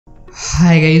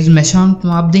Hi guys, मैं शान,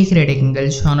 तुम आप देख रहे टेक्निकल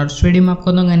शान और इस वीडियो में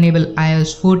आपको दूंगा enable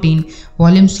iOS 14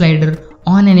 volume slider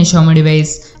on any Xiaomi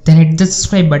device. Then hit the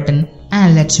subscribe button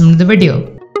and let's jump into the video.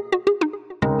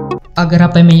 अगर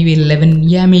आप MIUI 11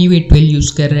 या MIUI 12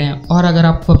 यूज़ कर रहे हैं और अगर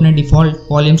आपको अपने डिफ़ॉल्ट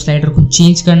वॉल्यूम स्लाइडर को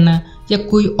चेंज करना है या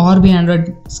कोई और भी एंड्रॉयड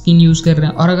स्क्रीन यूज़ कर रहे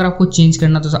हैं और अगर आपको चेंज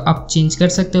करना तो आप चेंज कर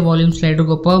सकते हैं वॉल्यूम स्लाइडर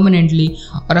को परमानेंटली।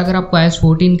 और अगर आपको iOS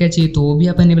 14 का चाहिए तो वो भी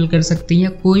आप इनेबल कर सकते हैं या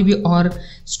कोई भी और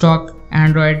स्टॉक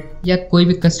एंड्रॉयड या कोई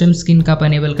भी कस्टम स्किन का आप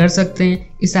इनेबल कर सकते हैं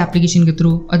इस एप्लीकेशन के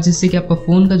थ्रू, और जिससे कि आपका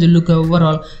फ़ोन का जो लुक है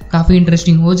ओवरऑल काफ़ी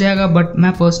इंटरेस्टिंग हो जाएगा। बट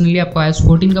मैं पर्सनली आपको iOS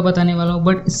 14 का बताने वाला हूँ,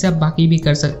 बट इससे आप बाकी भी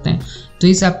कर सकते हैं। तो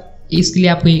इसके लिए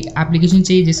आपको एक एप्लीकेशन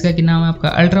चाहिए जिसका कि नाम है आपका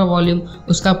अल्ट्रा वॉल्यूम।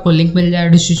 उसका आपको लिंक मिल जाएगा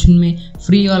डिस्क्रिप्शन में,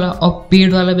 फ्री वाला और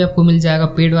पेड वाला भी आपको मिल जाएगा।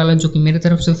 पेड वाला जो कि मेरे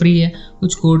तरफ से फ्री है,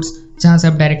 कुछ कोड्स जहाँ से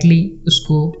आप डायरेक्टली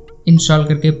उसको इंस्टॉल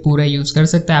करके पूरा यूज़ कर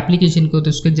सकते हैं एप्लीकेशन को। तो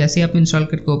उसको जैसे ही आप इंस्टॉल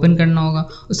करके ओपन करना होगा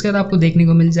उसके बाद आपको देखने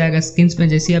को मिल जाएगा स्क्रीन्स में,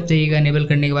 जैसे ही आप जाइएगा इनेबल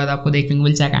करने के बाद आपको देखने को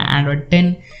मिल जाएगा एंड्रॉयड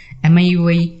 10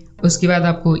 MIUI, उसके बाद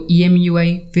आपको EMUI,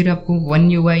 फिर आपको One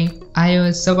UI,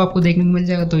 iOS सब आपको देखने को मिल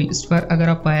जाएगा। तो इस पर अगर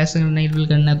आप iOS इनेबल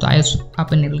करना है तो iOS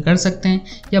आप इनेबल कर सकते हैं,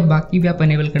 या बाकी भी आप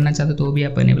इनेबल करना चाहते हो तो वो भी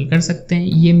आप इनेबल कर सकते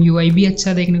हैं। EMUI भी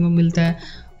अच्छा देखने को मिलता है,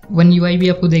 One UI भी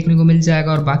आपको देखने को मिल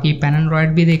जाएगा, और बाकी पैन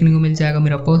एंड्रॉयड भी देखने को मिल जाएगा।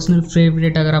 मेरा पर्सनल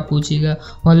फेवरेट अगर आप पूछिएगा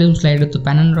वॉल्यूम स्लाइडर तो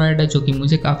पैन एंड्रॉयड है, जो कि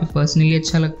मुझे काफ़ी पर्सनली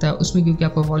अच्छा लगता है उसमें, क्योंकि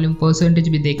आपको वॉल्यूम परसेंटेज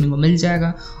भी देखने को मिल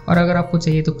जाएगा। और अगर आपको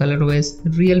चाहिए तो कलर OS,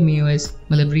 Realme OS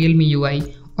मतलब Realme UI,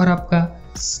 और आपका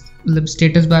मतलब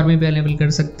स्टेटस बार में भी अनेबल कर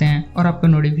सकते हैं, और आपका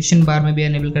नोटिफिकेशन बार में भी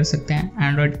अनेबल कर सकते हैं।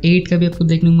 एंड्रॉयड 8 का भी आपको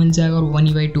देखने को मिल जाएगा, और One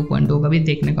UI 2.0 का भी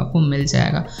देखने को आपको मिल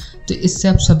जाएगा। तो इससे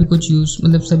आप सभी कुछ यूज़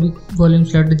मतलब सभी वॉल्यूम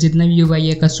स्लाइडर जितना भी UI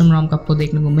है कस्टम ROM का आपको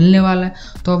देखने को मिलने वाला है।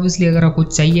 तो ऑब्वियसली अगर आपको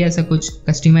चाहिए ऐसा कुछ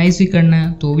कस्टमाइज़ भी करना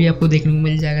है तो भी आपको देखने को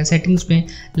मिल जाएगा। सेटिंग्स में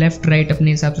लेफ्ट राइट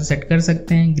अपने हिसाब से सेट कर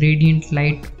सकते हैं, ग्रेडियंट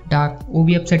लाइट डार्क वो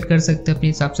भी आप सेट कर सकते हैं अपने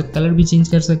हिसाब से, कलर भी चेंज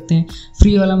कर सकते हैं।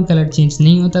 फ्री वाला में कलर चेंज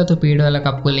नहीं होता, तो पेड वाला का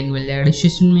आपको लिंक मिल जाएगा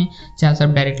डिस्क्रिप्शन में, जहाँ से आप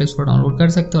डायरेक्टली उसको डाउनलोड कर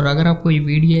सकते हो। और अगर आपको ये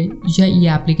वीडियो या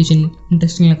ये एप्लीकेशन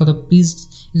इंटरेस्टिंग लगा तो प्लीज़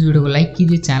इस वीडियो को लाइक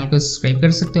कीजिए, चैनल को सब्सक्राइब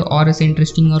कर सकते हो और ऐसे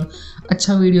इंटरेस्टिंग और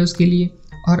अच्छा वीडियोज़ के लिए।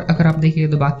 और अगर आप देखिए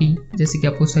तो बाकी जैसे कि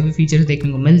आपको सभी फीचर्स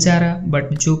देखने को मिल जा रहा है,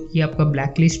 बट जो कि आपका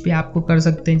ब्लैक लिस्ट पे आपको कर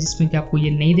सकते हैं जिसमें कि आपको ये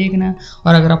नहीं देखना है।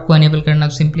 और अगर आपको अनेबल करना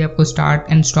है सिंपली आपको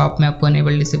स्टार्ट एंड स्टॉप में आपको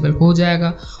अनेबल डिसेबल हो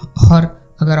जाएगा। और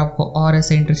अगर आपको और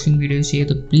ऐसे इंटरेस्टिंग वीडियो चाहिए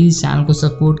तो प्लीज़ चैनल को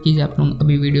सपोर्ट कीजिए। आप लोग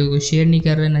अभी वीडियो को शेयर नहीं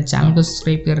कर रहे हैं, ना चैनल को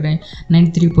सब्सक्राइब कर रहे हैं,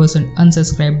 93%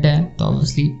 अनसब्सक्राइब्ड है। तो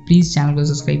ऑब्वियसली प्लीज़ चैनल को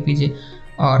सब्सक्राइब कीजिए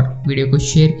और वीडियो को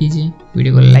शेयर कीजिए,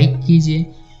 वीडियो को लाइक कीजिए,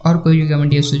 और कोई भी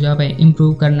कमेंट या सुझाव है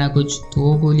इम्प्रूव करना कुछ तो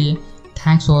वो बोलिए।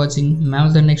 Thanks for watching.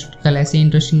 मैं नेक्स्ट कल ऐसे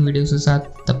इंटरेस्टिंग वीडियो के साथ,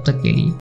 तब तक के लिए।